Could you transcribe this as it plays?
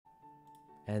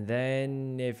And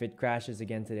then if it crashes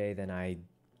again today, then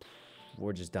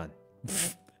we're just done.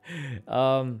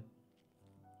 All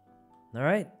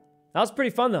right. That was pretty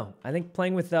fun, though. I think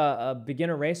playing with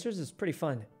beginner racers is pretty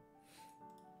fun.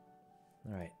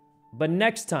 All right. But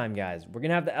next time, guys, we're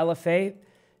going to have the LFA.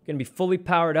 Going to be fully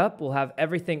powered up. We'll have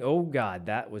everything. Oh, God,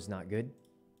 that was not good.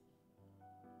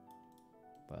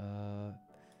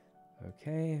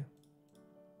 Okay.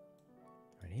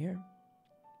 Right here.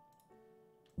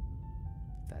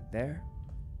 That there.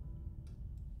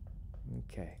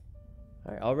 Okay.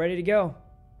 All right, all ready to go.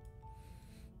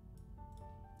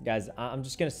 Guys, I'm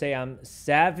just going to say I'm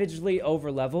savagely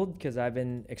over-leveled because I've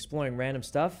been exploring random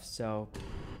stuff. So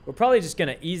we're probably just going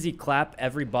to easy clap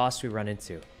every boss we run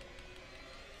into.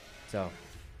 So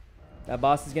that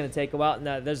boss is going to take a while.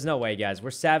 No, there's no way, guys.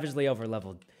 We're savagely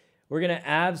over-leveled. We're going to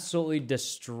absolutely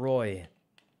destroy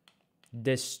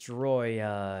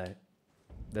the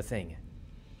thing.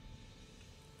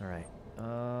 All right.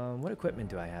 What equipment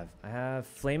do I have? I have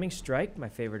Flaming Strike, my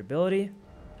favorite ability.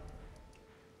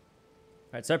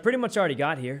 All right, so I pretty much already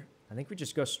got here. I think we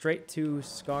just go straight to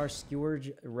Scar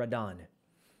Scourge Radon.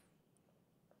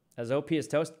 As OP as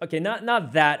toast. Okay,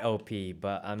 not that OP,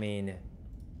 but I mean,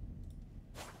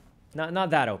 not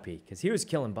that OP because he was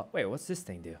killing. But wait, what's this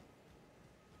thing do? Can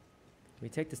we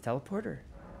take this teleporter?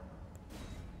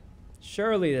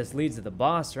 Surely this leads to the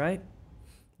boss, right?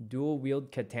 Dual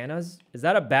wield katanas. Is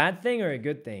that a bad thing or a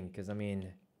good thing? Because I mean,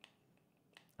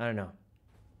 I don't know.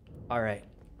 All right,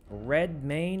 Red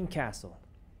Main Castle.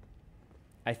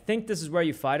 I think this is where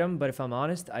you fight him, but if I'm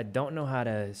honest, I don't know how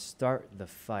to start the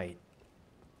fight.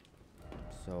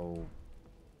 So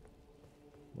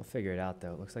we'll figure it out,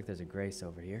 though. It looks like there's a Grace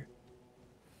over here.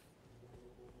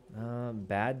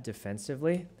 Bad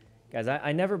defensively. Guys,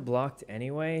 I never blocked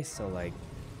anyway, so, like,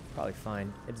 probably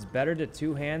fine. It's better to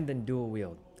two-hand than dual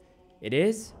wield. It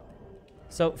is?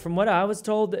 So, from what I was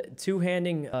told,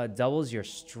 two-handing doubles your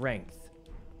strength.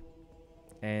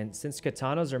 And since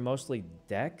katanas are mostly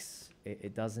dex,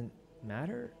 it doesn't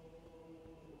matter.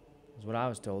 Is what I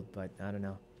was told, but I don't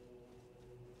know.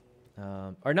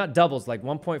 Or not doubles, like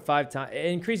 1.5 times. It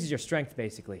increases your strength,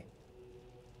 basically.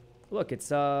 Look, it's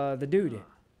the dude.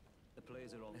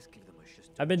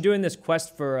 I've been doing this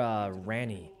quest for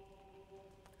Rani.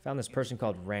 Found this person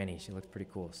called Rani. She looks pretty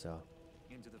cool, so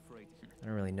I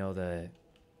don't really know the...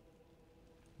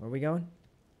 Where are we going?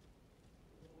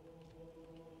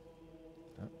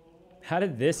 Oh. How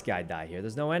did this guy die here?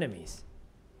 There's no enemies.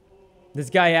 This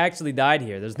guy actually died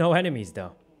here. There's no enemies,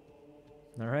 though.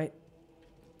 All right.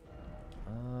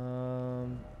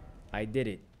 I did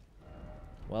it.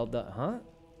 Well done. Huh?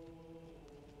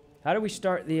 How do we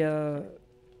start the,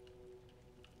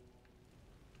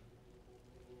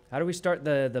 How do we start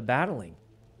the battling?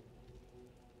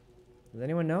 Does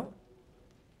anyone know?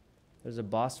 There's a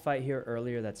boss fight here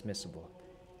earlier that's missable.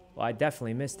 Well, I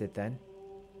definitely missed it then.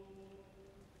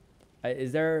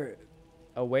 Is there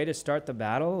a way to start the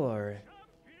battle or...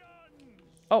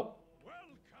 Oh!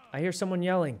 I hear someone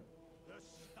yelling.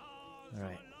 All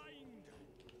right.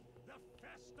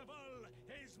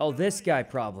 Oh, this guy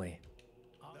probably.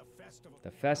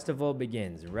 The festival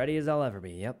begins. Ready as I'll ever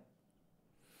be. Yep.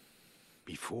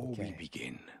 Before we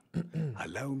begin,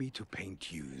 allow me to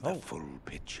paint you the full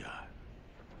picture.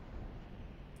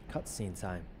 Cutscene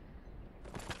time.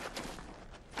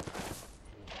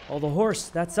 Oh, the horse.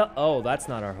 That's a... Oh, that's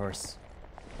not our horse.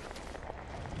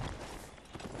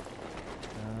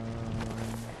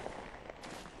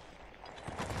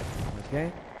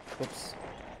 Okay. Whoops.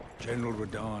 General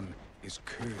Radon is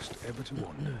cursed ever to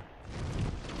wander.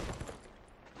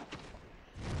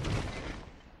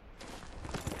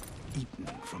 Eaten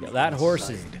from that horse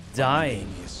is dying.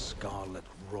 Scarlet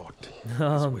rot.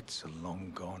 His wits are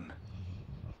long gone.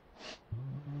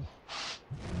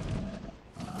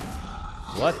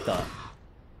 What the?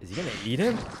 Is he gonna eat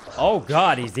him? Oh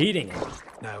God, he's eating him.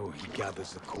 Now he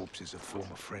gathers the corpses of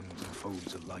former friends and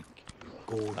foes alike.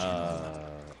 Gorging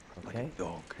like a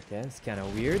dog. Okay, it's kind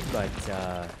of weird, but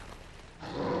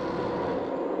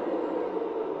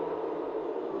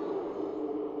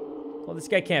well, this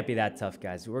guy can't be that tough,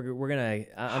 guys. We're gonna.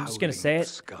 I'm just gonna say it.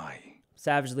 Sky.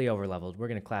 Savagely overleveled. We're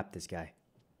gonna clap this guy.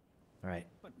 All right.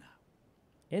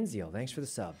 Enziel, thanks for the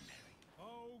sub.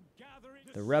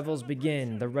 The revels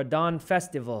begin. The Radon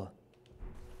Festival.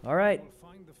 All right.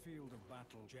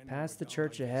 Past the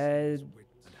church ahead.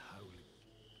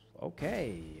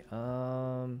 Okay.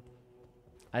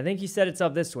 I think he said it's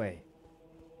up this way.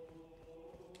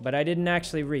 But I didn't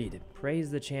actually read.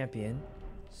 Praise the champion.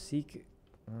 Seek...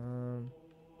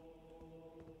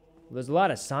 there's a lot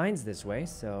of signs this way,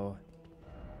 so...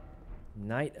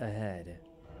 Night ahead.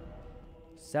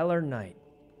 Cellar Night.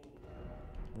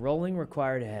 Rolling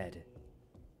required head.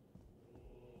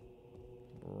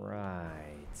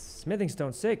 Right. Smithing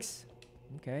stone 6.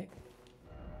 Okay.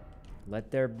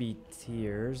 Let there be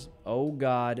tears. Oh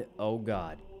god. Oh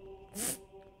god.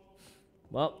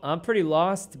 Well, I'm pretty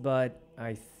lost, but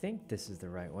I think this is the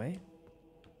right way.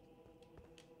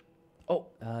 Oh,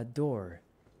 door.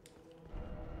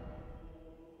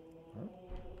 Huh?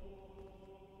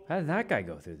 How did that guy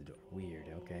go through the door? Weird,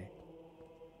 okay.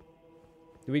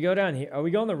 Do we go down here? Are we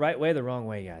going the right way or the wrong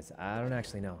way, guys? I don't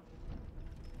actually know.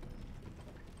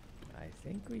 I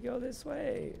think we go this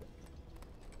way.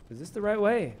 Is this the right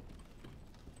way?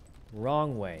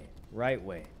 Wrong way. Right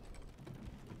way.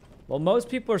 Well, most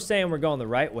people are saying we're going the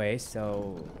right way,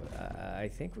 so I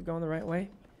think we're going the right way.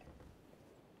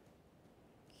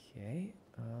 Okay.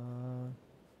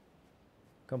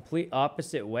 Complete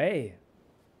opposite way.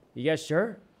 You guys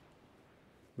sure?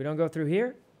 We don't go through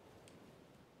here?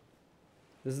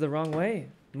 This is the wrong way.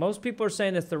 Most people are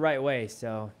saying it's the right way,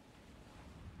 so.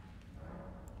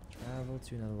 Travel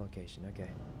to another location. Okay.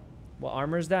 What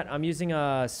armor is that? I'm using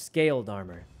a scaled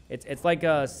armor. It's like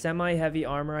a semi-heavy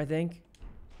armor, I think.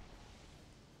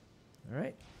 All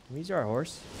right. Can we use our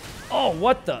horse? Oh,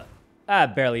 what the? Ah,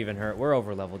 barely even hurt. We're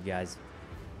over-leveled, guys.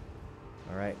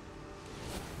 All right.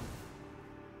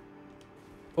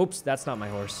 Oops, that's not my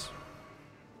horse.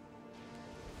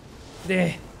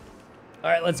 All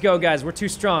right, let's go, guys. We're too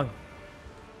strong.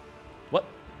 What?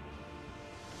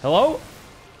 Hello?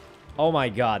 Oh my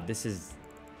god, this is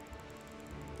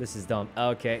dumb.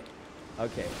 Okay.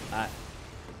 Okay.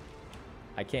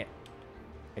 I can't.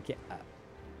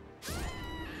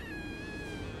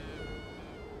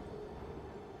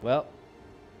 Well.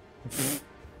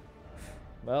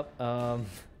 Well,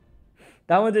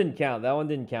 that one didn't count. That one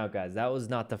didn't count, guys. That was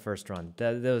not the first run.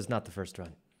 That was not the first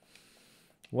run.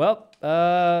 Well,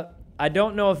 I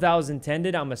don't know if that was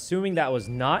intended. I'm assuming that was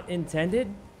not intended.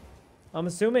 I'm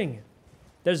assuming.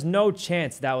 There's no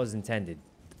chance that was intended.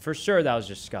 For sure, that was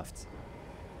just scuffed.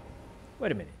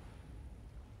 Wait a minute.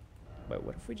 Wait,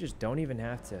 what if we just don't even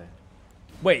have to...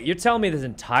 Wait, you're telling me this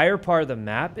entire part of the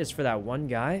map is for that one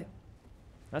guy?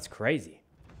 That's crazy.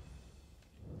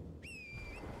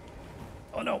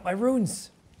 Oh no, my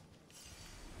runes!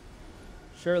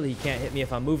 Surely he can't hit me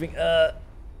if I'm moving. Ow.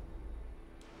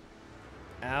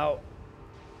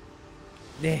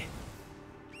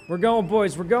 We're going,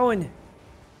 boys. We're going.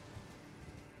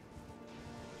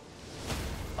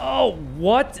 Oh,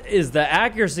 what is the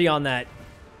accuracy on that?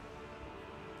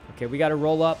 Okay, we got to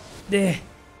roll up.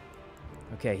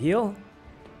 Okay, heal.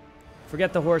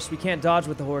 Forget the horse. We can't dodge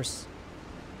with the horse.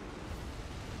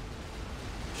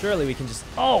 Surely we can just...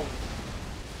 Oh!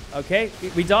 Okay,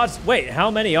 we dodged... Wait, how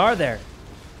many are there?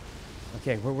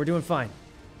 Okay, we're doing fine.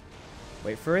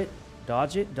 Wait for it.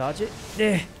 Dodge it. Dodge it.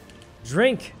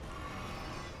 Drink.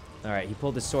 All right, he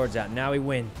pulled his swords out. Now we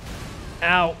win.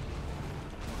 Ow.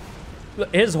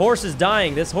 Look, his horse is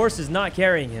dying. This horse is not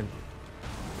carrying him.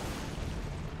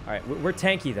 All right, we're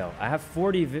tanky, though. I have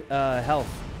 40 health.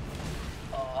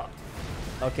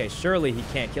 Okay, surely he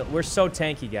can't kill... We're so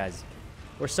tanky, guys.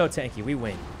 We're so tanky. We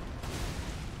win.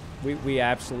 We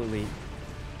absolutely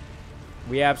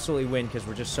win because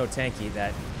we're just so tanky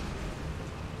that...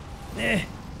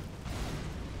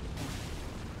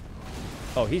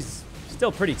 Oh, he's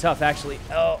still pretty tough, actually.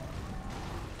 Oh.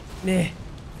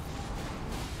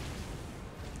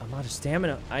 I'm out of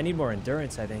stamina. I need more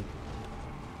endurance, I think.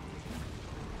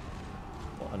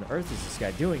 What on earth is this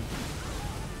guy doing?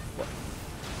 What?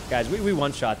 Guys, we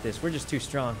one-shot this. We're just too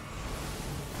strong.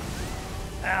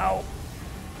 Ow.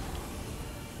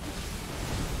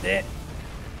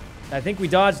 I think we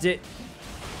dodged it.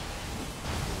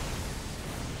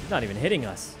 He's not even hitting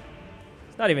us.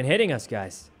 It's not even hitting us,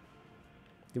 guys.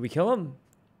 Did we kill him?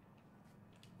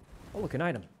 Oh, look, an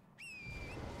item.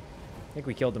 I think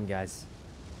we killed him, guys.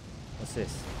 What's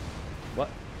this? What?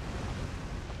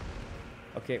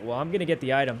 Okay, well, I'm gonna get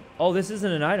the item. Oh, this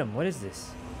isn't an item. What is this?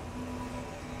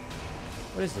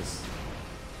 What is this?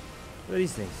 What are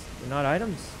these things? They're not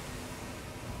items?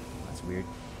 That's weird.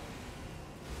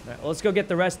 All right, well, let's go get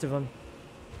the rest of them.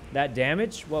 That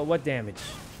damage? Well, what damage?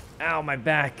 Ow, my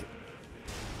back.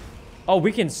 Oh,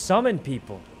 we can summon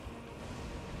people.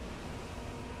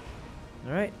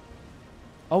 All right.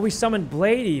 Oh, we summoned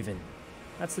Blade even.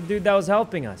 That's the dude that was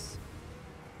helping us.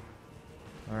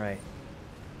 All right.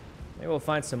 Maybe we'll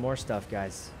find some more stuff,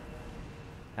 guys.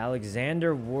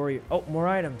 Alexander Warrior. Oh, more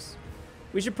items.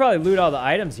 We should probably loot all the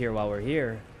items here while we're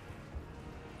here.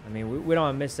 I mean, we don't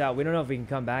want to miss out. We don't know if we can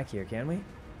come back here, can we? Any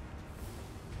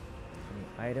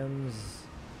items?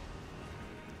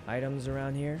 Items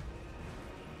around here?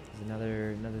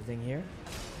 There's another thing here.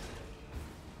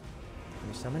 Can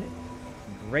we summon it?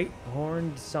 Great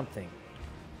horned something.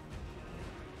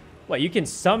 What, you can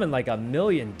summon like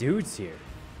 1,000,000 dudes here.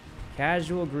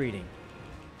 Casual greeting.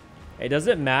 Hey, does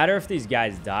it matter if these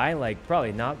guys die? Like,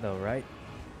 probably not though, right?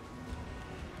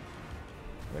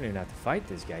 We don't even have to fight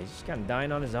this guy. He's just kind of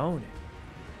dying on his own.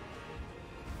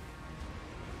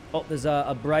 Oh, there's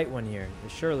a bright one here.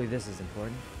 Surely this is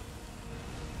important.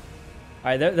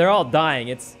 All right, they're all dying.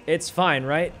 It's fine,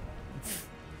 right?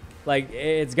 Like,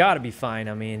 it's got to be fine.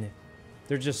 I mean,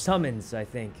 they're just summons, I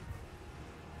think.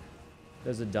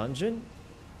 There's a dungeon?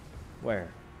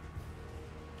 Where?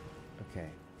 Okay.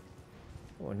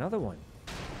 Oh, another one.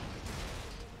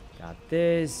 Got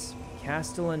this.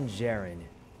 Castellan Jaren.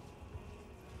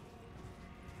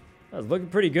 That's looking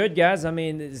pretty good, guys. I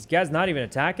mean, this guy's not even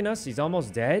attacking us. He's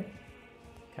almost dead.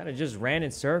 Kind of just ran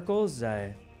in circles.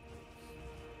 All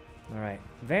right.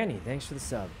 Vanny, thanks for the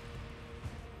sub.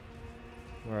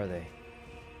 Where are they?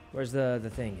 Where's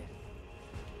the thing?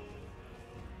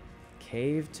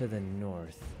 Cave to the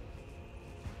north.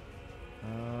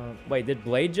 Wait, did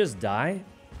Blade just die?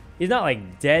 He's not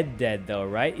like dead though,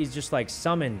 right? He's just like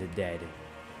summoned dead.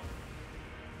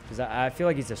 Because I feel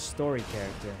like he's a story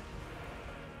character.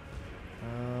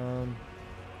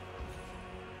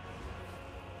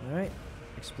 Alright.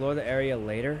 Explore the area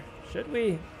later. Should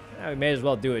we? We may as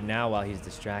well do it now while he's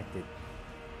distracted.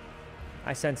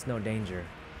 I sense no danger.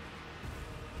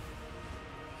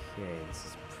 Okay, this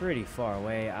is pretty far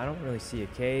away. I don't really see a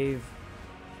cave.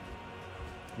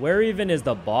 Where even is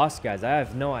the boss, guys? I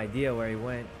have no idea where he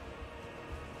went.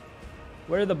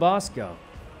 Where did the boss go?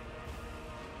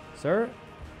 Sir?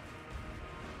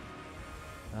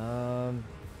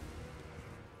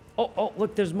 Oh,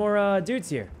 look, there's more dudes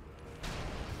here.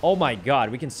 Oh my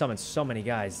god, we can summon so many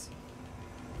guys.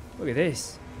 Look at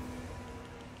this.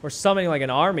 We're summoning like an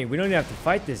army. We don't even have to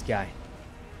fight this guy.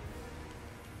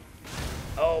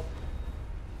 Oh.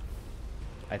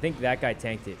 I think that guy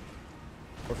tanked it.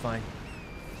 We're fine.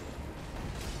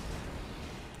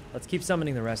 Let's keep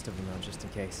summoning the rest of them, though, just in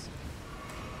case.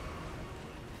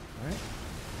 Alright.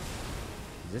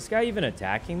 Is this guy even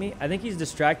attacking me? I think he's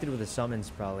distracted with the summons,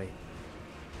 probably.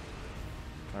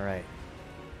 Alright.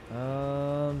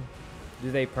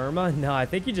 Do they perma? No, I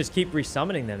think you just keep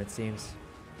resummoning them, it seems.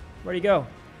 Where'd he go?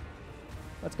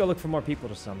 Let's go look for more people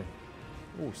to summon.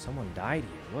 Ooh, someone died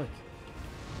here. Look.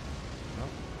 Oh,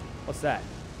 what's that?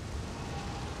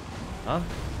 Huh?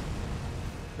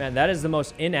 Man, that is the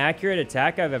most inaccurate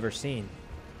attack I've ever seen.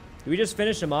 Do we just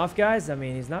finish him off, guys? I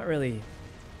mean, he's not really...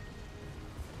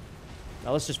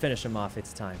 Now, let's just finish him off.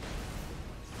 It's time.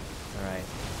 Alright.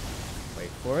 Wait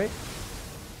for it.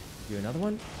 Do another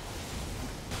one.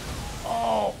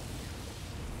 Oh!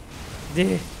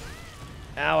 Dude.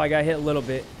 Ow, I got hit a little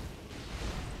bit.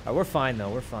 Alright, we're fine, though.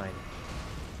 We're fine.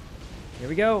 Here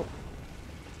we go.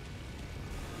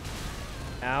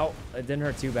 Ow. It didn't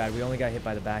hurt too bad. We only got hit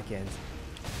by the back end.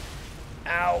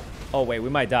 Ow. Oh, wait. We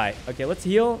might die. Okay, let's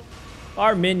heal.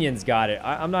 Our minions got it.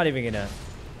 I'm not even gonna...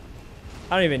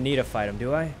 I don't even need to fight them,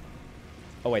 do I?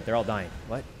 Oh, wait. They're all dying.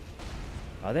 What?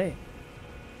 Are they?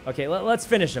 Okay, let's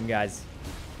finish him, guys.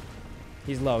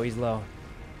 He's low. He's low.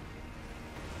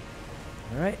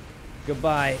 All right.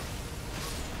 Goodbye.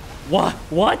 What?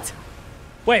 What?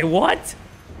 Wait, what?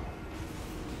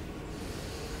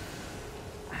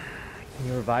 Can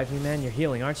you revive me, man? You're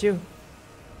healing, aren't you?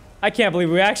 I can't believe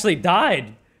we actually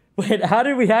died. Wait, how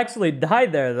did we actually die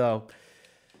there, though?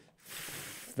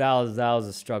 That was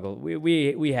a struggle.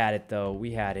 We had it, though.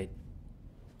 We had it.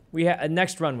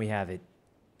 Next run, we have it.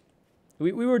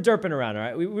 We were derping around, all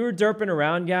right? We were derping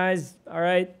around, guys, all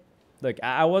right? Look,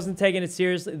 I wasn't taking it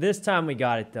seriously. This time we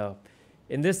got it, though.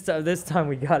 And this time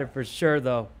we got it for sure,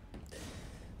 though.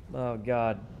 Oh,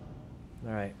 God.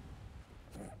 All right.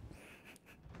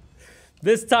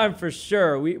 This time for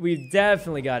sure. We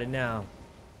definitely got it now.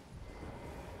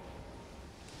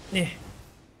 Yeah.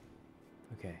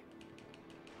 Okay.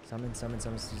 Summon.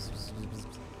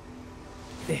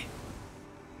 Did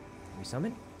we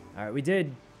summon? All right, we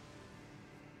did.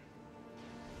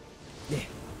 Yeah.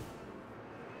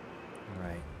 All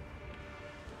right.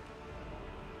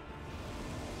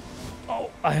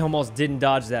 Oh, I almost didn't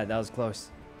dodge that. That was close.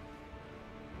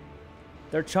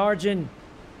 They're charging.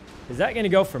 Is that going to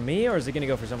go for me or is it going to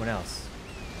go for someone else?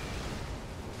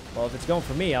 Well, if it's going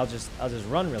for me, I'll just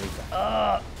run really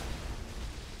fast.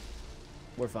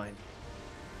 We're fine.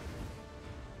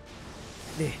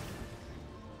 We're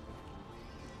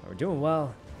doing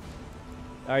well.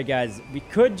 All right, guys. We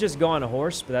could just go on a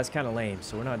horse, but that's kind of lame,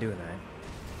 so we're not doing that.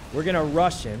 We're going to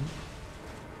rush him.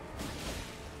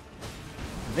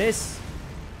 This...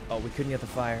 Oh, we couldn't get the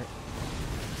fire.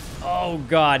 Oh,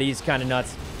 God. He's kind of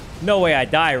nuts. No way I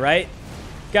die, right?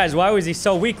 Guys, why was he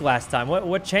so weak last time?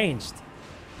 What changed?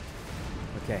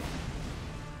 Okay.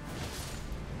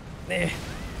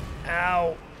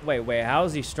 Ow. Wait, how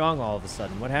is he strong all of a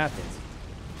sudden? What happened?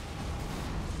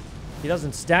 He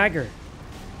doesn't stagger.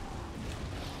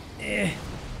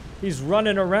 He's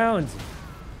running around.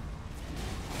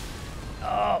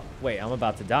 Oh, wait, I'm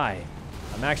about to die.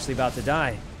 I'm actually about to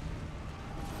die.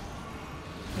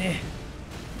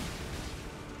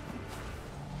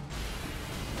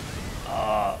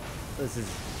 Oh, this is...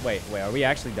 Wait, are we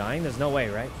actually dying? There's no way,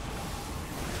 right?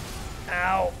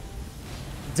 Ow.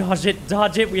 Dodge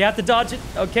it. We have to dodge it.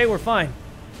 Okay, we're fine.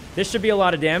 This should be a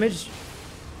lot of damage.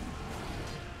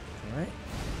 All right.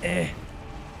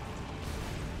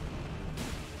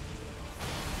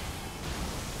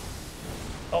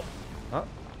 Oh. Huh?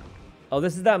 Oh,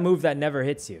 this is that move that never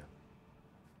hits you.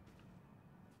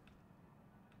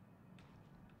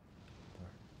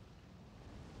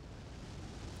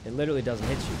 It literally doesn't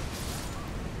hit you.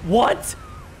 What?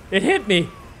 It hit me.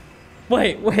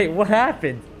 Wait, what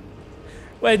happened?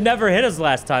 Well, it never hit us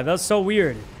last time. That was so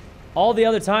weird. All the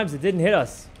other times it didn't hit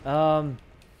us. Oh,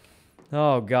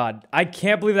 God. I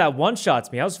can't believe that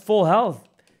one-shots me. I was full health.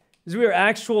 Because we were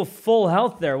actual full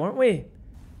health there, weren't we?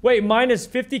 Wait, minus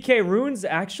 50k runes,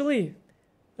 actually?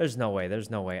 There's no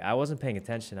way. I wasn't paying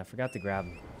attention. I forgot to grab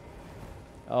them.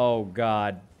 Oh,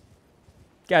 God.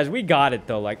 Guys, we got it,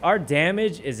 though. Like, our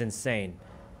damage is insane.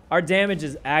 Our damage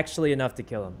is actually enough to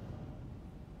kill him.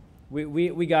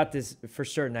 We got this for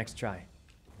sure next try.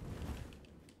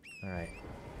 All right.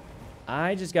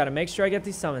 I just got to make sure I get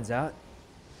these summons out.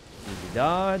 Easy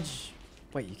dodge.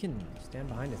 Wait, you can stand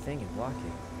behind the thing and block it.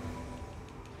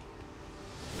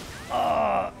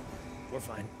 We're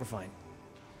fine.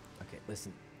 Okay,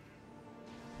 listen.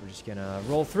 We're just going to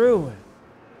roll through.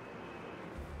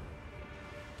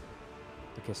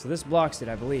 Okay, so this blocks it,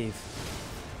 I believe.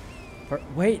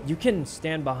 Wait, you can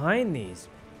stand behind these.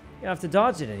 You don't have to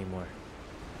dodge it anymore.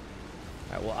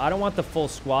 All right, well, I don't want the full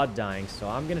squad dying, so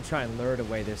I'm going to try and lure it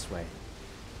away this way.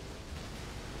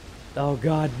 Oh,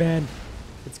 God, man.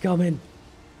 It's coming.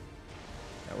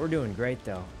 Right, we're doing great,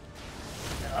 though.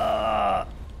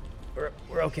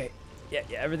 We're okay. Yeah,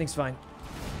 everything's fine.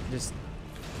 Just...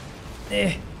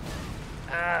 there's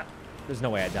no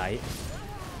way I'd die.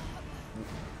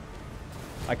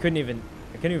 I couldn't even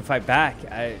fight back.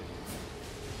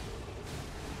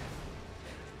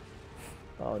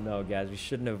 Oh no, guys, we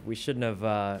should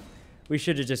have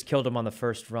just killed him on the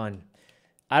first run.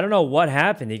 I don't know what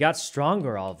happened. He got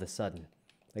stronger all of a sudden.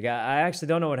 Like, I actually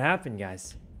don't know what happened,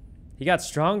 guys. He got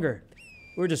stronger.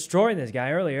 We were destroying this guy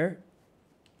earlier.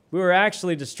 We were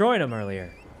actually destroying him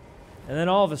earlier. And then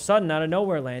all of a sudden, out of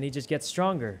nowhere land, he just gets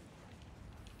stronger.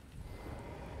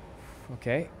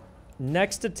 Okay.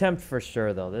 Next attempt for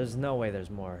sure, though. There's no way there's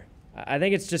more. I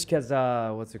think it's just because,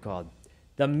 what's it called?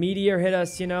 The meteor hit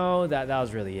us, you know? That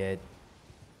was really it.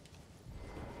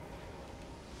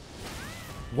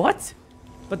 What?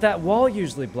 But that wall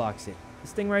usually blocks it.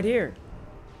 This thing right here.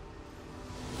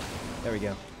 There we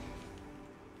go.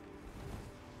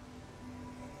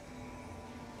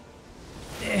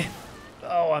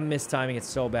 Oh, I'm mistiming it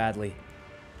so badly.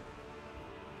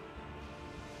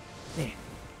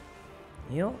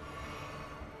 Heal.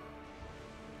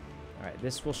 Alright,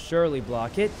 this will surely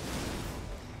block it.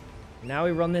 Now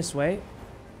we run this way.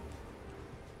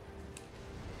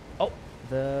 Oh,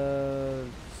 the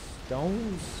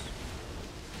stones.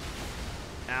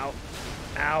 Ow.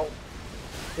 Ow.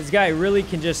 This guy really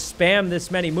can just spam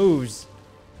this many moves.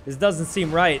 This doesn't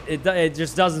seem right. It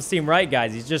just doesn't seem right,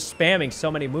 guys. He's just spamming so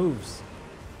many moves.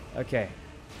 Okay.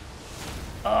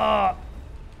 Aren't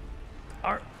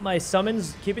my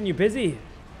summons keeping you busy?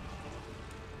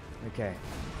 Okay.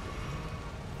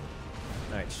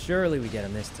 Alright, surely we get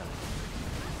him this time.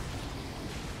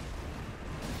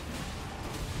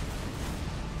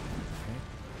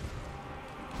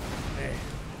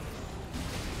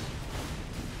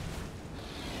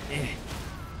 Okay.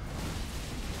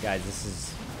 Guys, this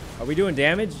is... Are we doing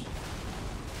damage?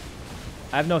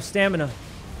 I have no stamina.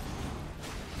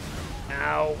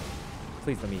 Ow.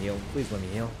 Please let me heal. Please let me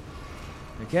heal.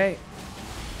 Okay.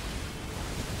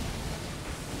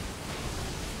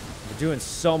 We're doing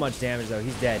so much damage, though.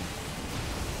 He's dead.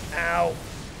 Ow.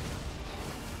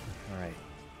 Alright.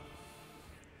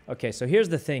 Okay, so here's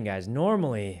the thing, guys.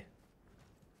 Normally...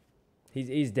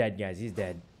 He's dead, guys. He's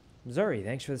dead. Missouri,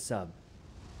 thanks for the sub.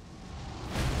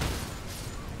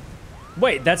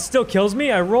 Wait, that still kills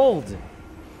me? I rolled.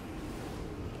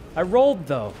 I rolled,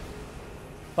 though.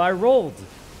 But I rolled.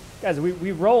 Guys,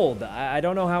 we rolled. I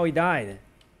don't know how he died.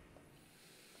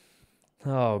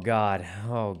 Oh, God.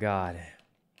 Oh, God.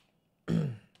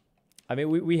 I mean,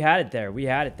 we had it there. We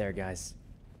had it there, guys.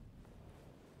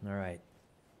 All right.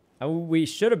 We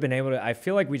should have been able to... I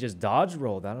feel like we just dodge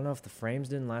rolled. I don't know if the frames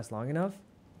didn't last long enough.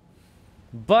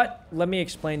 But let me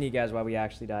explain to you guys why we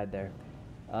actually died there.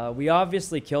 We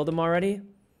obviously killed him already.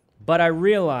 But I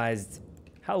realized...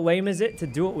 How lame is it to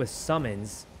do it with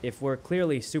summons if we're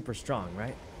clearly super strong,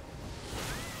 right?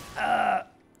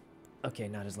 Okay,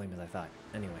 not as lame as I thought.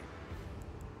 Anyway.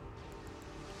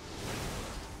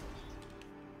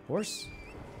 Horse?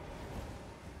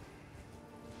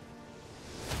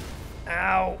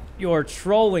 Ow! You're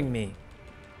trolling me.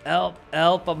 Help,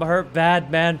 help, I'm hurt bad,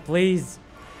 man, please.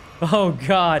 Oh,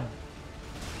 God.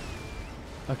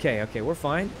 Okay, okay, we're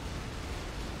fine.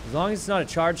 As long as it's not a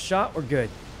charge shot, we're good.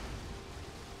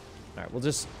 Alright, we'll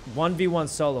just 1v1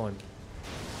 solo him.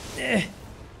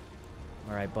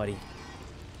 Alright, buddy.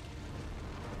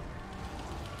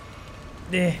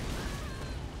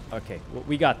 Okay,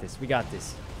 we got this. We got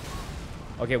this.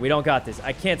 Okay, we don't got this.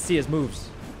 I can't see his moves.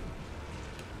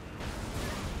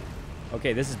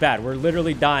 Okay, this is bad. We're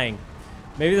literally dying.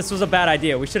 Maybe this was a bad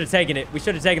idea. We should have taken it. We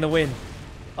should have taken the win.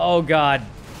 Oh, God.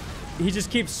 He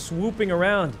just keeps swooping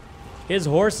around. His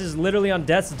horse is literally on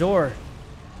death's door.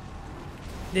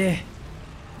 Getting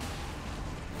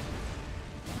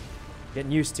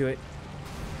used to it.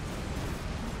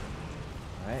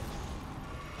 Alright.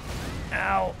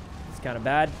 Ow! It's kind of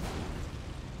bad.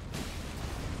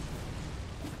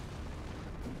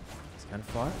 It's kind of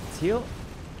far. Let's heal.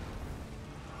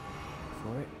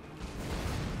 For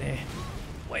it.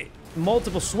 Wait.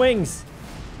 Multiple swings.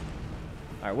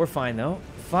 Alright, we're fine though.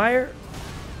 Fire.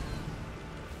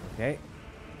 Okay.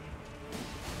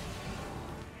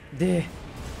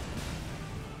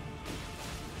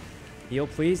 Heal,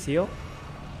 please. Heal.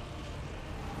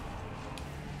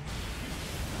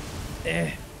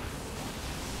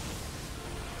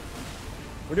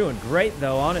 We're doing great,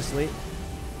 though, honestly.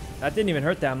 That didn't even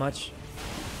hurt that much.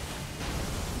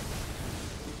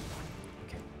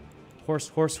 Okay. Horse,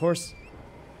 horse, horse.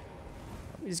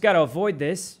 We just gotta avoid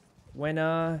this when,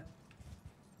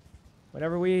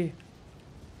 whenever we...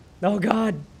 Oh,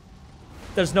 God.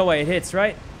 There's no way it hits,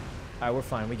 right? Alright, we're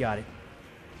fine. We got it.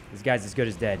 This guy's as good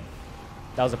as dead.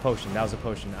 That was a potion. That was a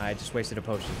potion. I just wasted a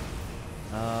potion.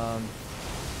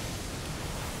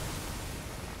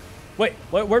 Wait,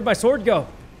 where'd my sword go?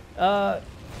 Ow.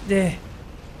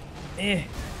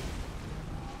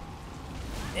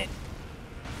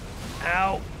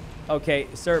 Okay,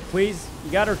 sir, please.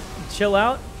 You gotta chill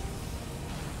out.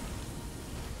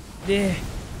 We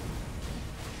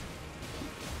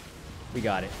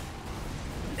got it.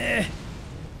 We're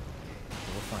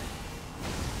fine.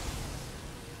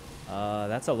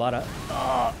 That's a lot of...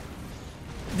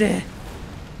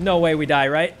 No way we die,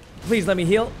 right? Please let me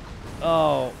heal.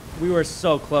 Oh, we were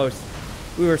so close.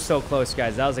 We were so close,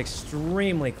 guys. That was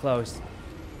extremely close.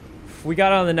 We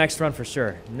got on the next run for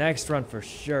sure. Next run for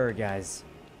sure, guys.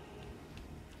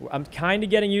 I'm kind of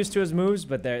getting used to his moves,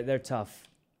 but they're tough.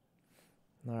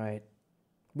 All right.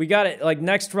 We got it. Like,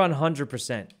 next run,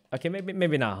 100%. Okay,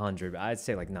 maybe not 100, but I'd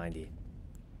say like 90.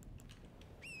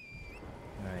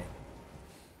 All right.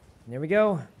 There we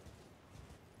go.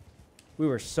 We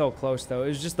were so close, though. It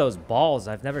was just those balls.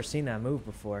 I've never seen that move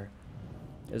before.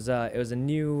 It was a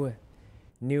new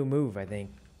move, I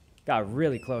think. Got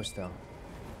really close, though.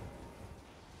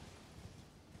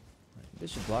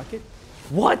 This should block it.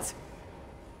 What?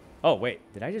 Oh, wait.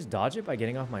 Did I just dodge it by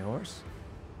getting off my horse?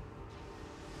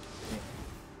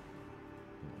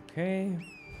 Okay.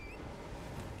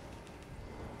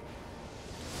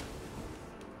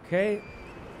 Okay.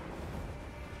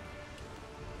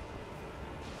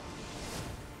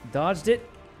 Dodged it.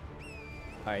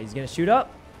 Alright, he's gonna shoot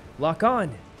up. Lock on.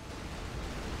 We're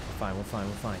fine, we're fine,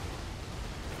 we're fine.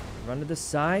 Run to the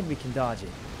side, we can dodge it.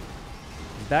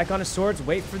 He's back on his swords.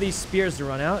 Wait for these spears to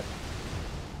run out.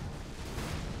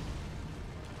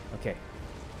 Okay.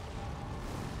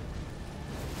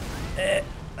 That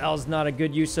was not a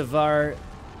good use of our...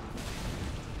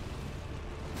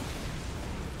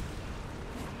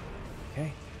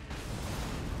 Okay.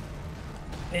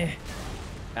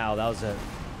 Ow, that was a...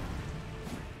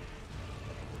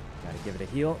 Gotta give it a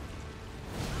heal.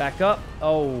 Back up.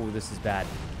 Oh, this is bad.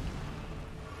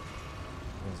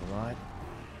 There's a lot.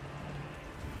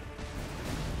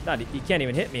 He can't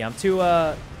even hit me. I'm too,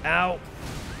 ow.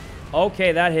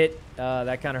 Okay, that hit.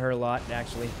 That kind of hurt a lot,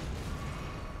 actually.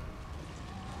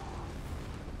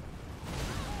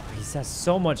 He has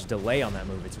so much delay on that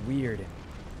move. It's weird.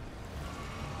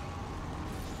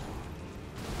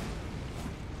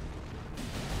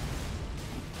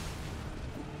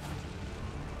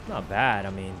 Not bad, I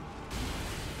mean.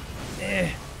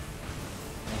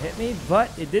 hit me,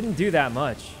 but it didn't do that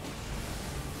much.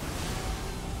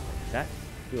 That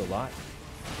do a lot.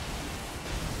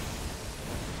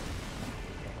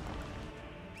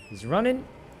 He's running.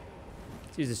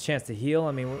 Let's use this chance to heal.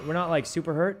 I mean, we're not like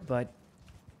super hurt, but...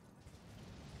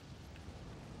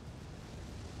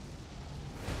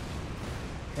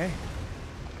 Okay.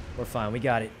 We're fine. We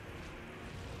got it.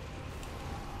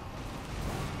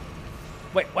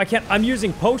 Wait, why can't... I'm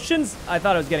using potions? I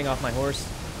thought I was getting off my horse.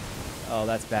 Oh,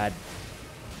 that's bad.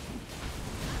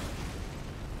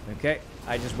 Okay.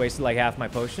 I just wasted like half my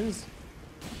potions.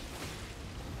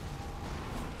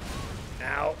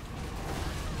 Ow.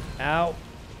 Ow.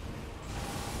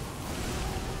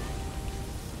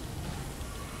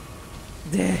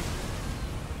 It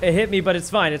hit me, but it's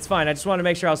fine. It's fine. I just want to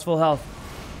make sure I was full health.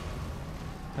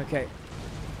 Okay.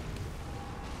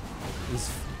 He's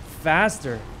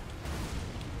faster.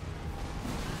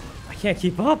 I can't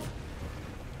keep up.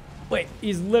 Wait,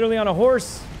 he's literally on a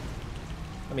horse.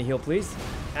 Let me heal, please.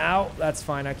 Ow, that's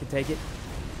fine. I can take it.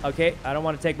 Okay, I don't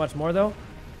want to take much more, though.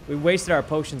 We wasted our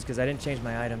potions because I didn't change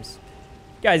my items.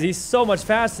 Guys, he's so much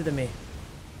faster than me.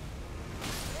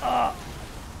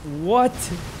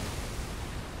 What?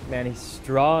 Man, he's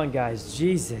strong, guys.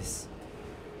 Jesus.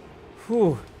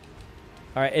 Whew.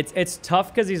 All right, it's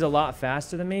tough because he's a lot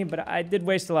faster than me, but I did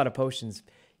waste a lot of potions.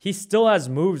 He still has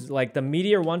moves, like the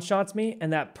meteor one-shots me,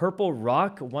 and that purple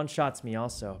rock one-shots me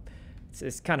also.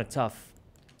 It's kind of tough.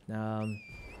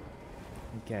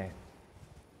 Okay.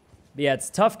 But yeah, it's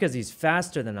tough because he's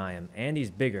faster than I am, and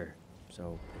he's bigger.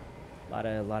 So,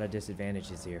 a lot of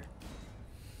disadvantages here.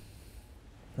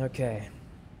 Okay.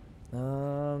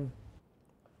 All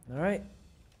right.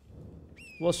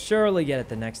 We'll surely get it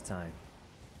the next time.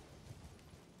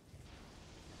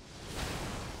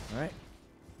 All right.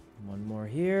 One more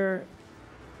here.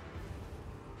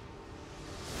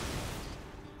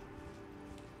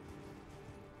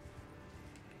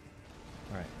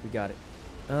 All right, we got it.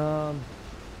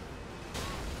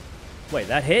 Wait,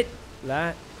 that hit?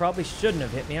 That probably shouldn't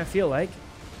have hit me, I feel like.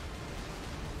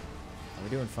 We're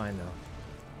doing fine,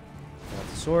 though. Got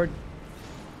the sword.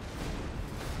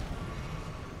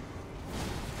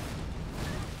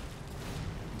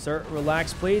 Sir,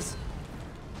 relax, please.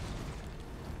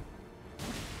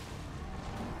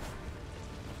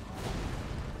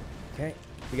 Okay,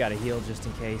 we gotta heal just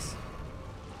in case.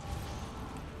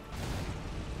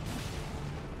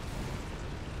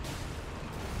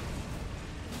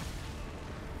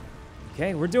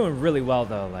 Okay, we're doing really well,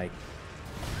 though, like...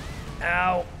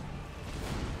 Ow!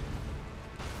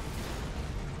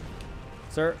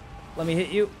 Sir, let me hit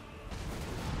you.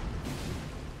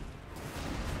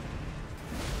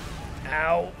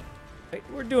 Ow! Wait,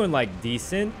 we're doing, like,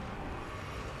 decent.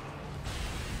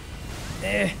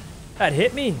 That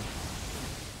hit me.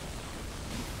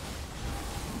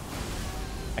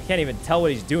 I can't even tell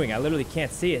what he's doing. I literally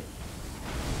can't see it.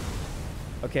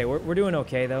 Okay, we're doing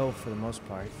okay, though, for the most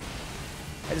part.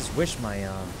 I just wish my,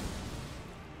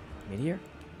 meteor?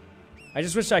 I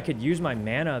just wish I could use my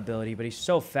mana ability, but he's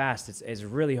so fast, it's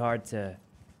really hard to...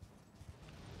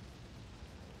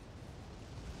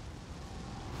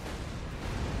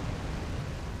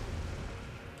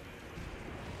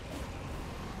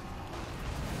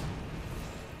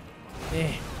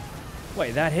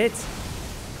 Wait, that hits?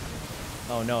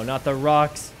 Oh no, not the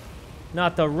rocks.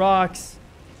 Not the rocks.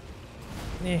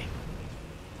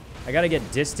 I gotta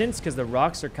get distance because the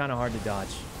rocks are kind of hard to dodge.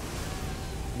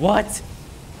 What?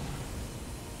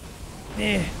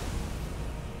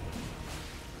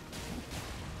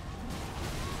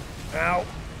 Ow.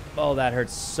 Oh, that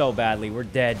hurts so badly. We're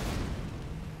dead.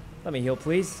 Let me heal,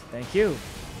 please. Thank you.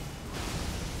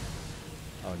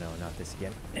 Oh no, not this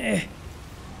again.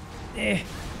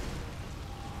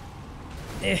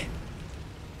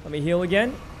 Let me heal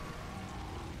again.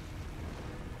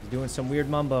 He's doing some weird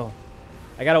mumbo.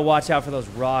 I gotta watch out for those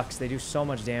rocks. They do so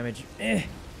much damage.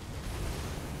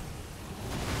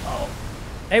 Oh.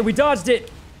 Hey, we dodged it.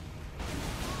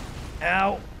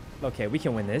 Ow. Okay, we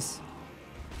can win this.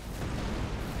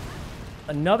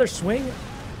 Another swing?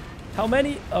 How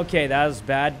many? Okay, that was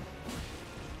bad.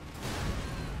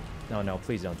 No, no,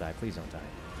 please don't die. Please don't die.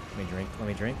 Let me drink. Let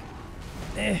me drink.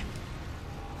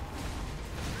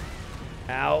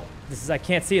 Ow. This is... I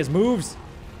can't see his moves.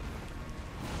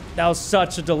 That was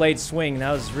such a delayed swing.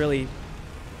 That was really...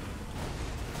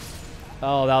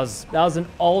 Oh, that was an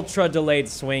ultra delayed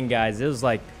swing, guys. It was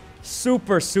like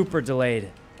super, super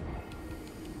delayed.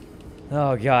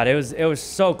 Oh god, it was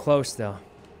so close though.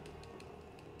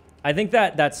 I think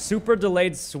that super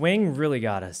delayed swing really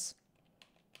got us.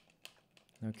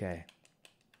 Okay.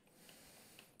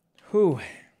 Whew.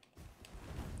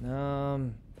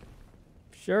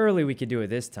 Surely we could do it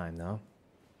this time, though.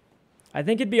 I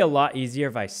think it'd be a lot easier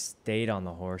if I stayed on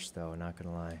the horse, though, not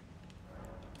gonna lie.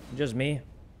 Just me.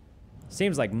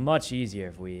 Seems like much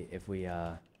easier if we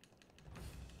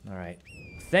Alright.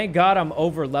 Thank God I'm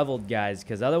over-leveled, guys,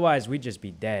 because otherwise we'd just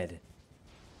be dead.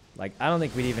 Like, I don't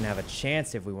think we'd even have a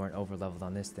chance if we weren't over-leveled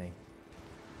on this thing.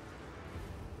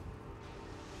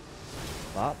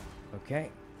 Bop. Okay.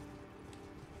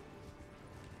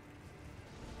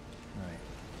 Alright.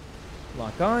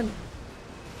 Lock on.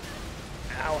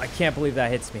 Ow, I can't believe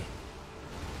that hits me.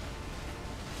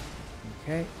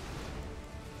 Okay.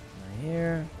 Right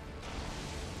here.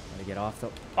 Gotta get off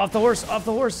the horse, off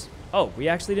the horse. Oh, we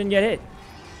actually didn't get hit.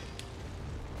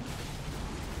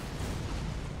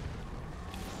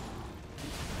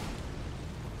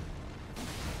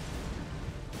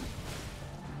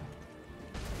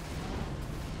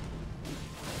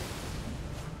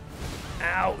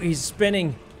 Ow, he's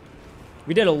spinning.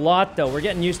 We did a lot, though. We're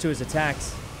getting used to his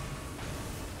attacks.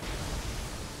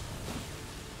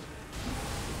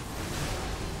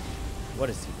 What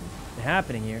is even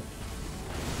happening here?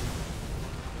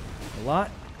 A lot.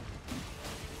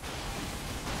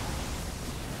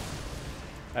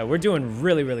 All right, we're doing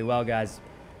really, really well, guys.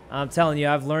 I'm telling you,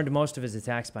 I've learned most of his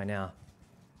attacks by now.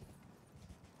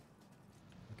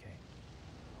 Okay.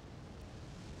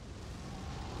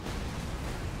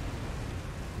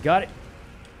 Got it.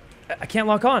 I can't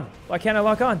lock on. Why can't I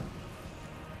lock on?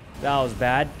 That was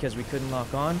bad because we couldn't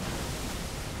lock on.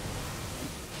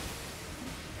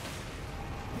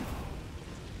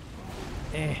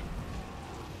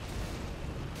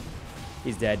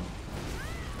 He's dead.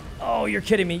 Oh, you're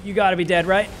kidding me. You gotta be dead,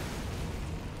 right?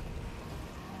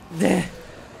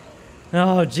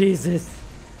 Oh, Jesus.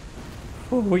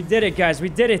 Ooh, we did it, guys. We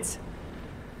did it.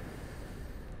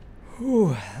 Ooh,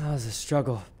 that was a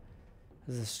struggle.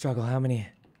 This is a struggle. How many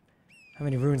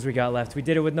runes we got left? We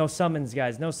did it with no summons,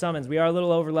 guys. No summons. We are a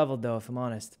little over-leveled, though, if I'm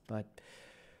honest. But,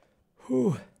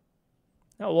 whew.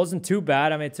 No, it wasn't too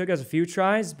bad. I mean, it took us a few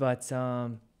tries, but,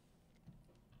 all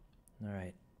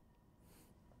right.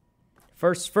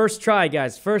 First try,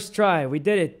 guys. First try. We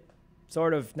did it.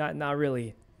 Sort of. Not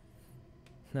really.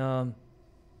 Okay.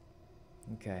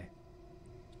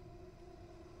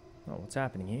 Oh, what's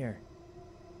happening here?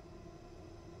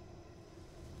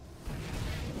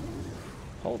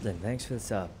 Holden, thanks for the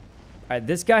sub. All right,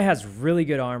 this guy has really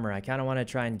good armor. I kind of want to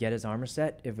try and get his armor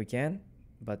set if we can,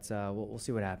 but we'll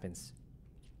see what happens.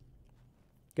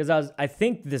 Because I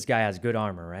think this guy has good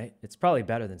armor, right? It's probably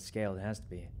better than scaled. It has to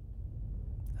be.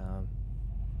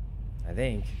 I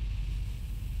think.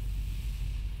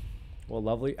 Well,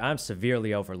 lovely. I'm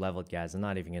severely over-leveled, guys. I'm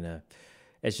not even gonna.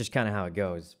 It's just kind of how it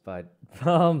goes. But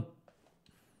all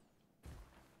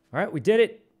right, we did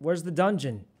it. Where's the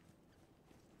dungeon?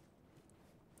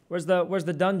 Where's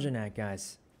the dungeon at,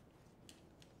 guys?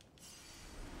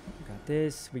 We got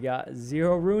this. We got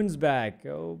 0 runes back.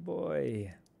 Oh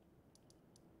boy.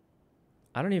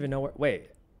 I don't even know where. Wait,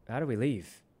 how do we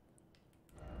leave?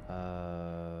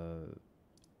 Huh.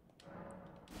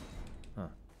 Well,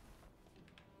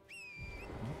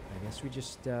 I guess we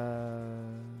just. I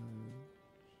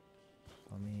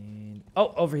mean.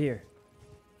 Oh, over here.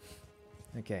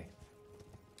 Okay.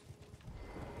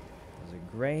 There's a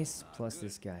grace plus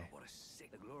this guy. What a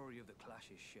sick. The glory of the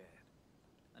clash is shared.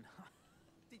 And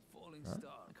the falling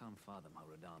star. I can't fathom how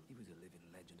Radan. He was a living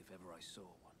legend if ever I saw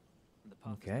one. And the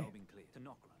path has now been clear to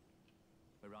Nokron.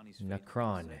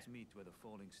 Nokron. Let's meet where the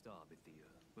falling star bit the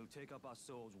earth. We'll take up our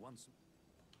souls once.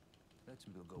 Let's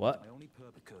go. What? My only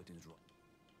purpose. Curtains rise.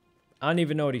 I don't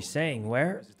even know what he's saying.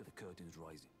 Where?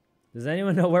 Does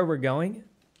anyone know where we're going?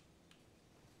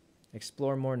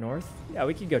 Explore more north? Yeah,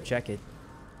 we could go check it.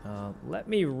 Let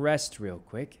me rest real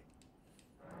quick.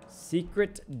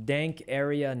 Secret dank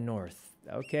area north.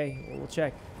 Okay, well, we'll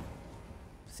check.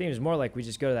 Seems more like we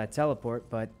just go to that teleport,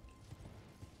 but...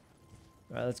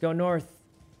 Alright, let's go north.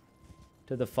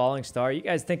 To the falling star. You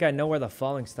guys think I know where the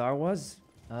falling star was?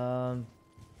 Okay.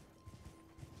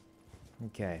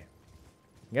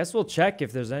 I guess we'll check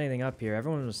if there's anything up here.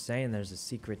 Everyone was saying there's a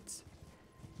secret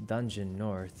dungeon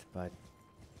north, but...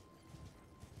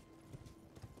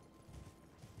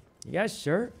 You guys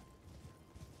sure?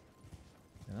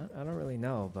 I don't really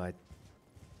know, but...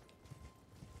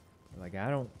 Like, I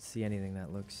don't see anything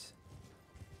that looks...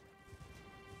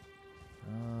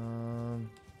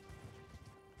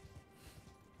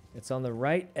 It's on the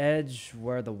right edge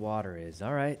where the water is.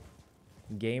 All right.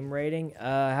 Game rating.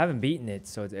 I haven't beaten it,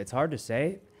 so it's hard to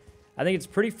say. I think it's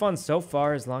pretty fun so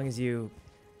far as long as you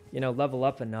level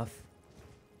up enough.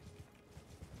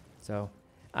 So,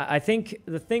 I think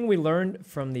the thing we learned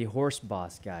from the horse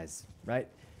boss, guys, right,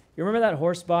 You remember that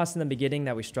horse boss in the beginning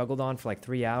that we struggled on for like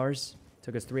 3 hours?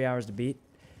 Took us 3 hours to beat.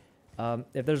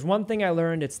 If there's one thing I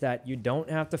learned, it's that you don't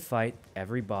have to fight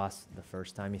every boss the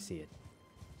first time you see it.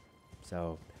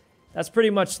 So that's pretty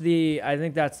much I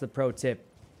think that's the pro tip.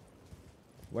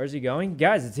 Where's he going?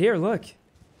 Guys, it's here, look.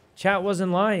 Chat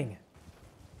wasn't lying.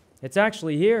 It's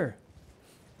actually here.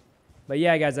 But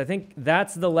yeah, guys, I think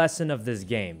that's the lesson of this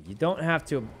game. You don't have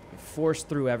to force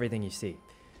through everything you see.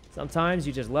 Sometimes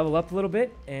you just level up a little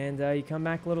bit and you come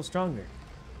back a little stronger.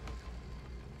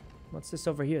 What's this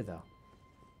over here, though?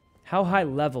 How high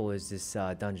level is this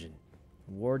dungeon?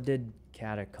 Warded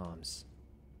Catacombs.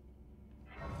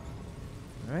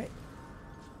 All right.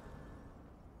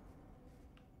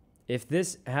 If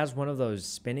this has one of those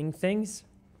spinning things,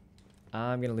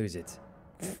 I'm going to lose it.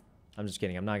 I'm just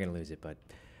kidding. I'm not going to lose it, but...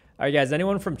 All right, guys.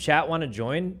 Anyone from chat want to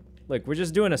join? Look, we're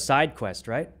just doing a side quest,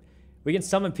 right? We can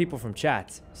summon people from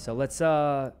chat. So let's set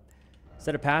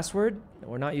a password.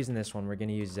 We're not using this one. We're going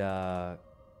to use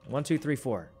 1, 2, 3,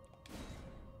 4.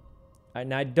 All right,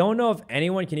 now, I don't know if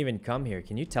anyone can even come here.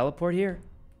 Can you teleport here?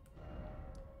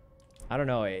 I don't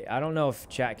know. I don't know if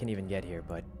chat can even get here,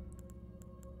 but...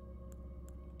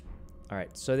 All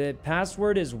right, so the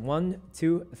password is 1,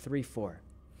 2, 3, 4.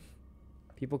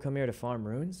 People come here to farm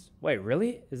runes? Wait,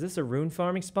 really? Is this a rune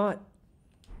farming spot?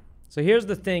 So here's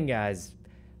the thing, guys.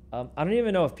 I don't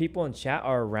even know if people in chat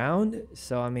are around.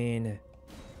 So, I mean,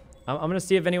 I'm going to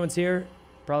see if anyone's here.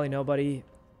 Probably nobody.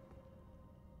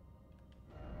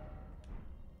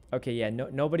 Okay, yeah,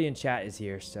 nobody in chat is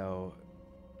here, so...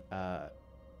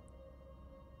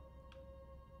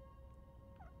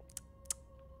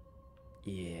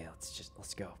 yeah,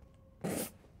 let's go.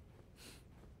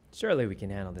 Surely we can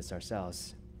handle this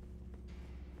ourselves.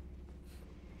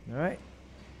 All right.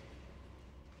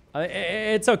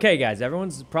 It's okay, guys.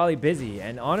 Everyone's probably busy.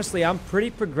 And honestly, I'm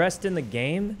pretty progressed in the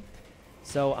game.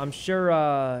 So I'm sure,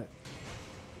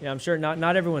 I'm sure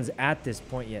not everyone's at this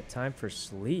point yet. Time for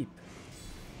sleep.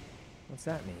 What's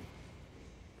that mean?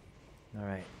 All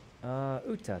right.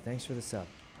 Uta, thanks for the sub.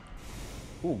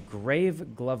 Ooh, Grave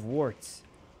Glovewort.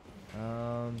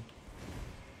 All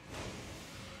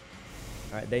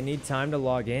right, they need time to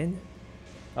log in.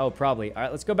 Oh, probably. All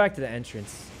right, let's go back to the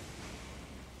entrance.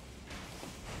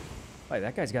 Wait,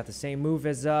 that guy's got the same move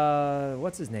as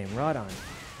what's his name? Rodon.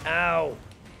 Ow.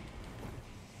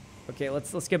 Okay,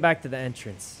 let's get back to the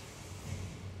entrance.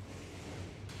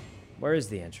 Where is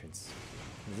the entrance?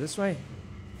 Is this way?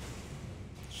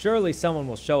 Surely someone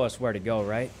will show us where to go,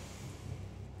 right?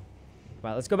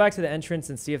 Wow, let's go back to the entrance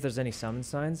and see if there's any summon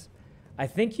signs. I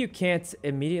think you can't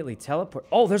immediately teleport.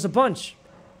 Oh, there's a bunch.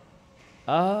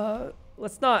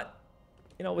 Let's not,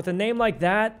 with a name like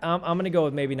that, I'm going to go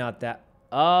with maybe not that.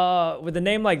 With a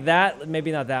name like that,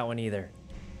 maybe not that one either.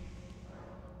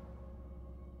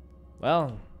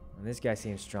 Well, this guy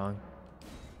seems strong.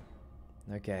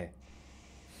 Okay.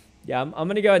 Yeah, I'm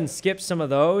going to go ahead and skip some of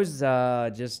those,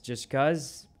 just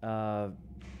cause. All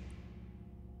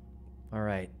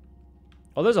right.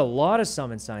 Oh, there's a lot of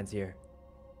summon signs here.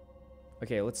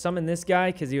 Okay, let's summon this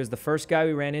guy because he was the first guy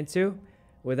we ran into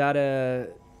without a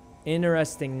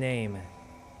interesting name.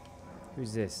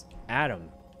 Who's this? Adam.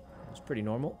 That's pretty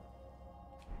normal.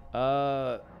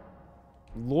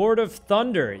 Lord of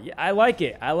Thunder. Yeah, I like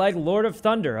it. I like Lord of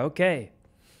Thunder. Okay.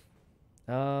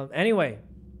 Anyway,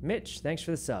 Mitch, thanks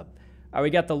for the sub. All right, we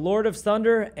got the Lord of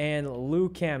Thunder and Lou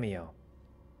cameo.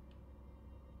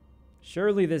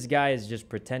 Surely this guy is just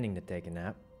pretending to take a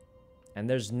nap. And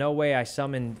there's no way I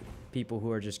summoned people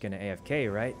who are just going to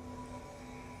AFK, right?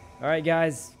 All right,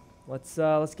 guys.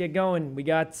 Let's get going. We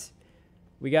got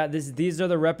this. These are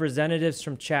the representatives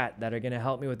from chat that are going to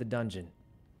help me with the dungeon.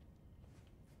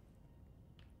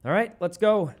 All right, let's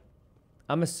go.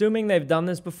 I'm assuming they've done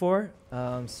this before.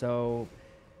 So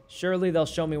surely they'll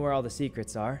show me where all the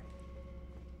secrets are.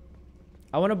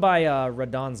 I want to buy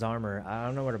Radon's armor. I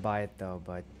don't know where to buy it though,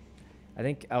 but I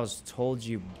think I was told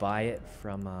you buy it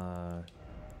from,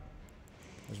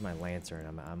 where's my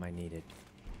lantern? I might need it.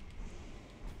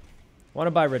 I want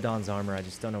to buy Radon's armor. I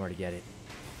just don't know where to get it.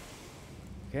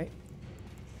 Okay.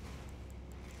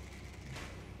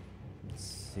 Let's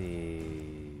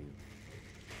see.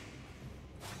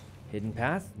 Hidden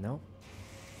path? No.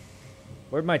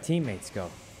 Where'd my teammates go?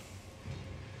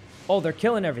 Oh, they're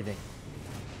killing everything.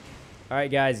 All right,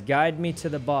 guys, guide me to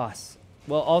the boss.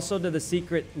 Well, also to the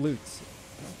secret loot.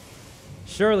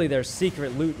 Surely there's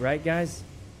secret loot, right, guys?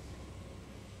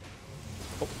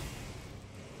 Oh.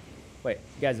 Wait,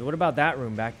 guys, what about that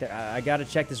room back there? I gotta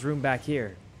check this room back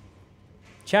here.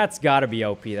 Chat's gotta be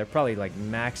OP. They're probably like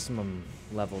maximum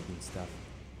leveled and stuff.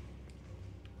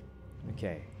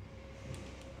 Okay.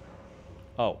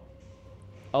 Oh.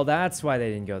 Oh, that's why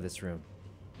they didn't go this room.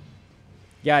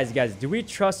 Guys, do we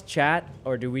trust chat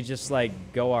or do we just like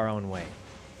go our own way?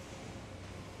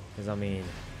 Because I mean,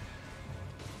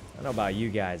 I don't know about you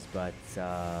guys, but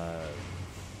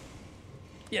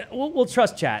yeah, we'll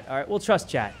trust chat. All right, we'll trust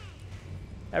chat.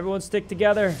 Everyone stick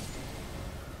together.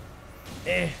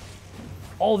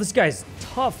 Oh, this guy's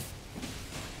tough.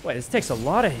 Wait, this takes a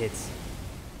lot of hits.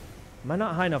 Am I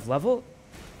not high enough level?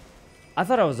 I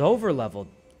thought I was over leveled.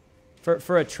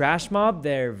 For a trash mob,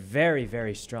 they're very,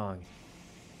 very strong.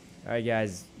 All right,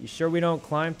 guys, you sure we don't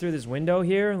climb through this window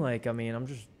here? Like, I mean, I'm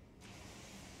just...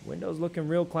 Window's looking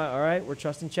real climb. All right, we're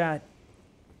trusting chat.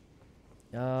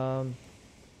 Okay.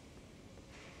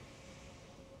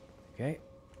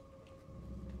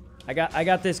 I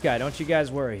got this guy. Don't you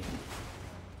guys worry.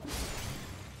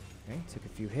 Okay, took a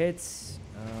few hits.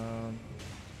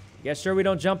 You guys sure we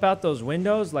don't jump out those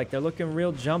windows? Like, they're looking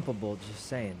real jumpable, just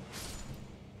saying.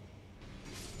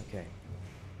 Okay.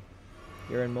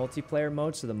 You're in multiplayer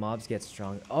mode, so the mobs get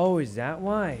strong. Oh, is that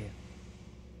why?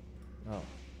 Oh.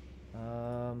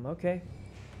 Okay.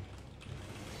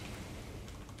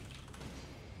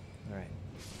 Alright.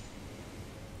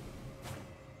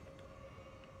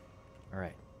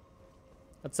 Alright.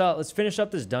 Let's finish up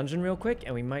this dungeon real quick,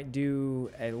 and we might do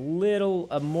a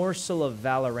morsel of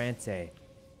Valorante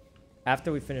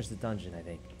after we finish the dungeon, I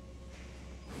think.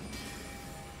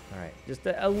 Alright, just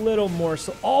a little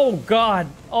morsel. Oh, God!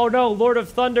 Oh, no, Lord of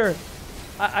Thunder!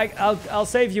 I'll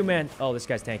save you, man. Oh, this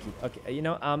guy's tanky. Okay, you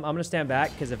know, I'm gonna stand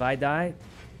back, because if I die,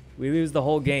 we lose the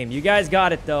whole game. You guys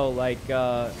got it, though. Like,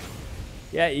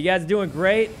 yeah, you guys doing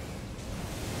great.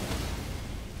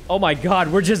 Oh, my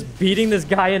God, we're just beating this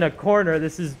guy in a corner.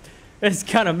 It's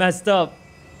kind of messed up.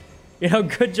 You know,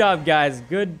 good job, guys.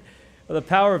 Good. Well, the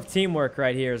power of teamwork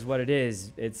right here is what it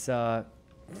is. It's, oh,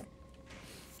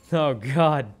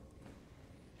 God.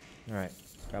 All right,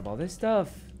 grab all this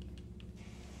stuff.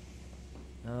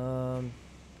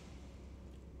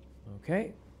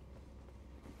 Okay.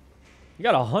 You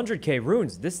got 100k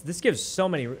runes. This gives so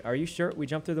many. Are you sure we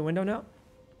jumped through the window now?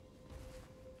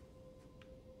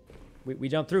 We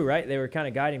jumped through, right? They were kind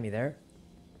of guiding me there.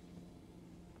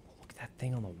 Look at that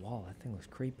thing on the wall. That thing looks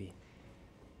creepy.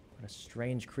 What a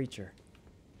strange creature.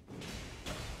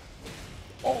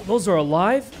 Oh, those are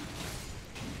alive?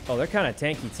 Oh, they're kind of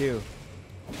tanky too.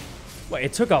 Wait,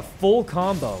 it took a full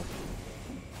combo.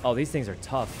 Oh, these things are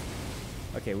tough.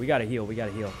 Okay, we gotta heal. We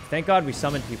gotta heal. Thank God we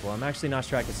summoned people. I'm actually not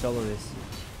sure I could solo this.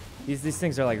 These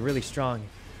things are like really strong.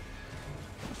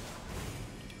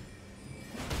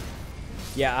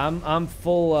 Yeah, I'm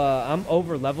full. I'm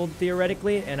over leveled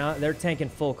theoretically, and they're tanking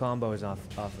full combos off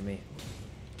of me.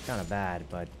 Kind of bad,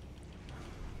 but.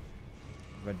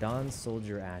 Radon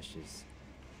Soldier Ashes.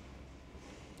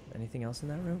 Anything else in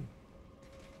that room?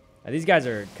 These guys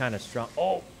are kind of strong.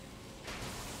 Oh!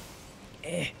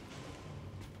 They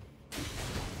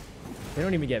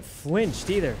don't even get flinched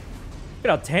either. Look at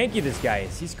how tanky this guy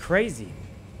is. He's crazy.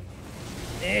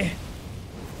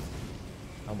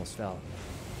 Almost fell.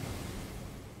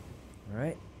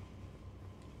 Alright.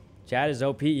 Chat is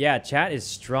OP. Yeah, chat is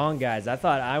strong, guys. I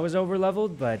thought I was over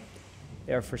leveled, but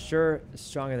they're for sure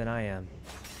stronger than I am.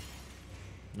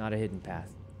 Not a hidden path.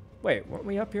 Wait, weren't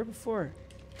we up here before?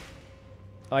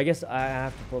 Oh, I guess I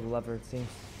have to pull the lever, it seems.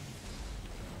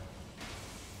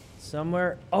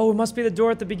 Somewhere. Oh, it must be the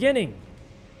door at the beginning.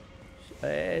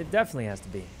 It definitely has to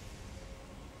be.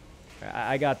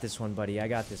 I got this one, buddy. I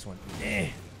got this one.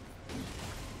 This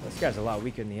guy's a lot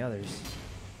weaker than the others.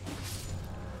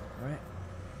 All right.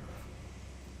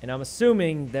 And I'm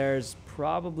assuming there's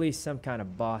probably some kind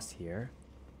of boss here.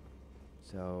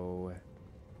 So...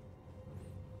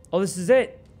 Oh, this is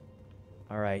it.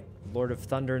 All right. Lord of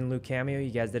Thunder and Luke cameo.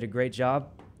 You guys did a great job.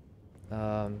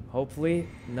 Hopefully,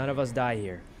 none of us die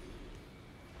here.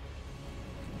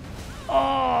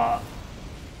 Oh!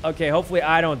 Okay, hopefully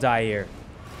I don't die here.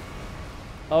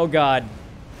 Oh, God.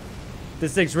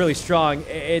 This thing's really strong.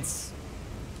 It's...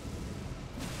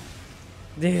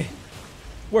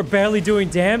 We're barely doing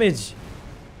damage.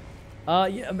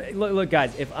 Yeah, look,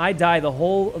 guys. If I die, the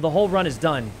whole run is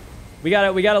done. We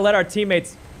gotta let our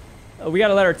teammates... We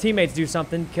gotta let our teammates do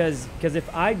something, because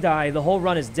if I die, the whole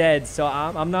run is dead. So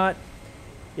I'm not...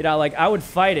 You know, like, I would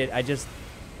fight it. I just...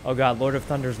 Oh, God. Lord of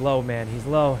Thunder's low, man. He's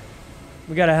low.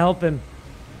 We gotta help him.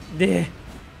 Okay.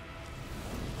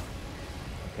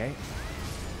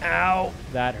 Ow.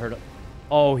 That hurt.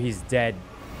 Oh, he's dead.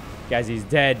 Guys, he's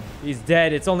dead. He's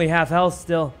dead. It's only half health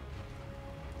still.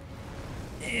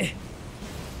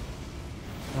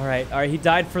 All right. All right. He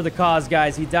died for the cause,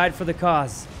 guys. He died for the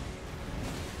cause.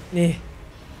 It's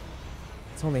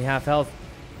only half health.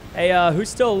 Hey, who's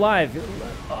still alive?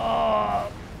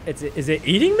 Oh, Is it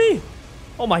eating me?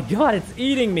 Oh my god, it's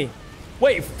eating me.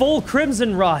 Wait, full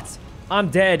crimson rot. I'm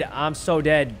dead. I'm so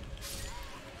dead.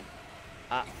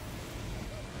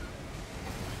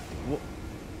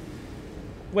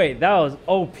 Wait, that was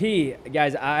OP.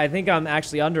 Guys, I think I'm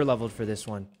actually underleveled for this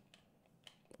one.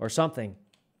 Or something.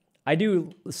 I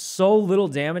do so little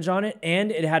damage on it,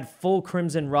 and it had full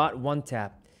crimson rot one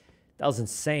tap. That was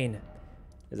insane.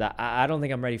 Because I don't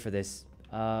think I'm ready for this.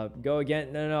 Go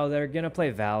again. No, they're gonna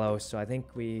play Valo, so I think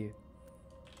we...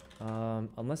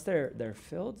 unless they're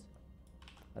filled?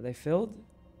 Are they filled?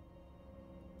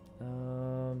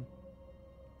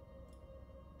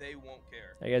 They won't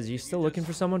care. Hey guys, are you still looking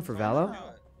for someone for Valo?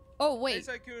 Oh, wait.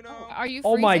 Hey, Sykkuno. Are you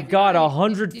Oh free, my Sykkuno? god,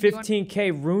 Or did you want-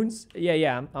 115k runes?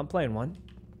 Yeah, I'm playing one.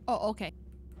 Oh, okay.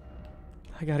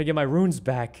 I gotta get my runes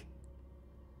back.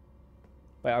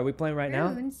 Wait, are we playing right now?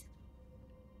 Runes?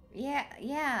 Yeah.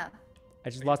 I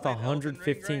just Are you lost playing Elden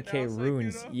Ring 115k right now,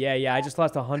 runes. Sykkuno? Yeah, I just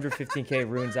lost 115k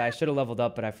runes. I should have leveled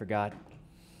up, but I forgot.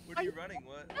 What are you running?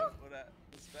 What's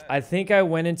that? I think I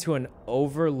went into an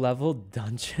over-leveled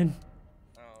dungeon.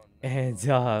 Oh, no.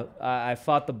 And I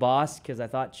fought the boss because I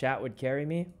thought chat would carry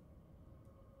me.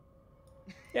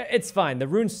 Yeah, it's fine. The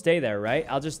runes stay there, right?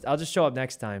 I'll just show up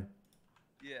next time.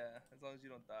 Yeah, as long as you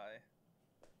don't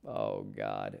die. Oh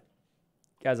god.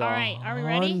 Guys, All right, are we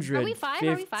ready? Are we 5?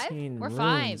 Are we 5? We're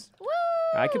 5. Woo!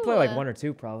 I could play like 1 or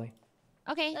 2 probably.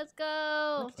 Okay. Let's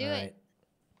go. Let's do All it. right.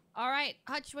 All right,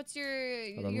 Hutch, what's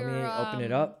your... Hold on, your, let me open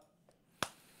it up.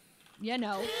 Yeah,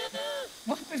 no.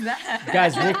 What was that?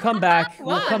 Guys, we'll come back. We'll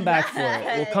What come was back for it.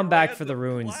 that? We'll come back for the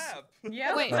runes.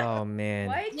 Yeah. Wait. Oh man.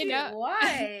 Why'd You you? know-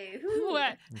 Why? Who?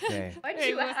 What? Okay. Why'd Hey,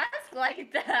 you what? ask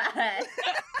like that?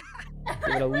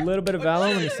 Give it a little bit of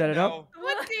Valo when you set it up.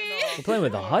 What? We're playing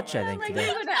with the Hutch, I think, Like today.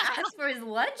 he would have asked for his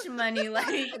lunch money. Like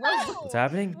what? What's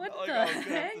happening? What Like, the I was gonna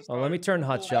have heck? to Oh, let me turn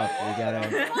Hutch up. We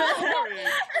gotta.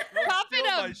 Pop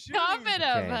it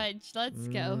up, Okay. Hutch. Let's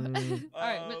go. Mm. All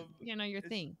right, but, your it's-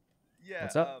 thing. Yeah.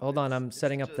 What's up? Hold on, I'm it's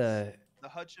setting up just the.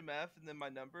 Hutch MF, and then my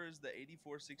number is the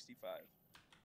 8465.